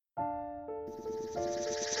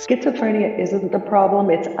Schizophrenia isn't the problem,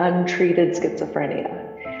 it's untreated schizophrenia.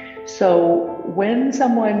 So when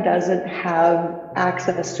someone doesn't have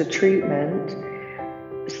access to treatment,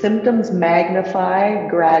 symptoms magnify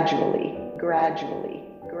gradually.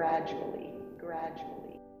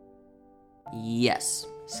 Yes,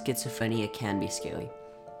 schizophrenia can be scary,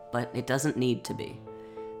 but it doesn't need to be.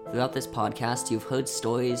 Throughout this podcast, you've heard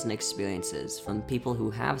stories and experiences from people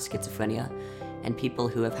who have schizophrenia and people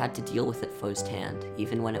who have had to deal with it firsthand,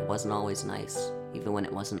 even when it wasn't always nice, even when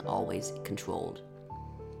it wasn't always controlled.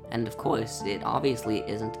 And of course, it obviously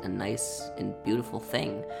isn't a nice and beautiful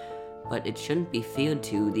thing, but it shouldn't be feared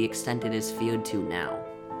to the extent it is feared to now.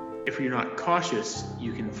 If you're not cautious,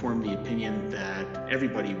 you can form the opinion that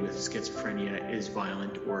everybody with schizophrenia is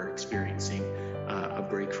violent or experiencing a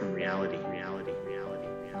break from reality.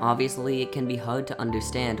 Obviously, it can be hard to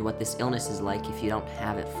understand what this illness is like if you don't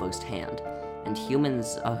have it firsthand, and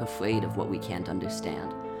humans are afraid of what we can't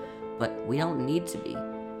understand. But we don't need to be.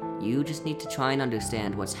 You just need to try and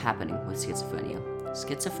understand what's happening with schizophrenia.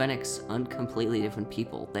 Schizophrenics aren't completely different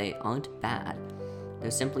people. They aren't bad.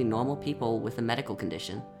 They're simply normal people with a medical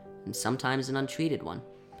condition, and sometimes an untreated one.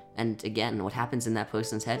 And again, what happens in that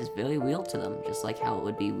person's head is very real to them, just like how it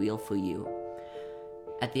would be real for you.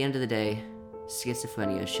 At the end of the day,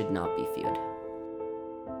 schizophrenia should not be feared.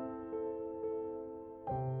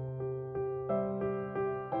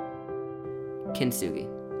 Kintsugi.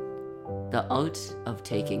 The art of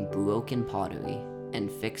taking broken pottery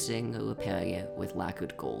and fixing or repairing it with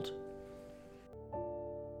lacquered gold.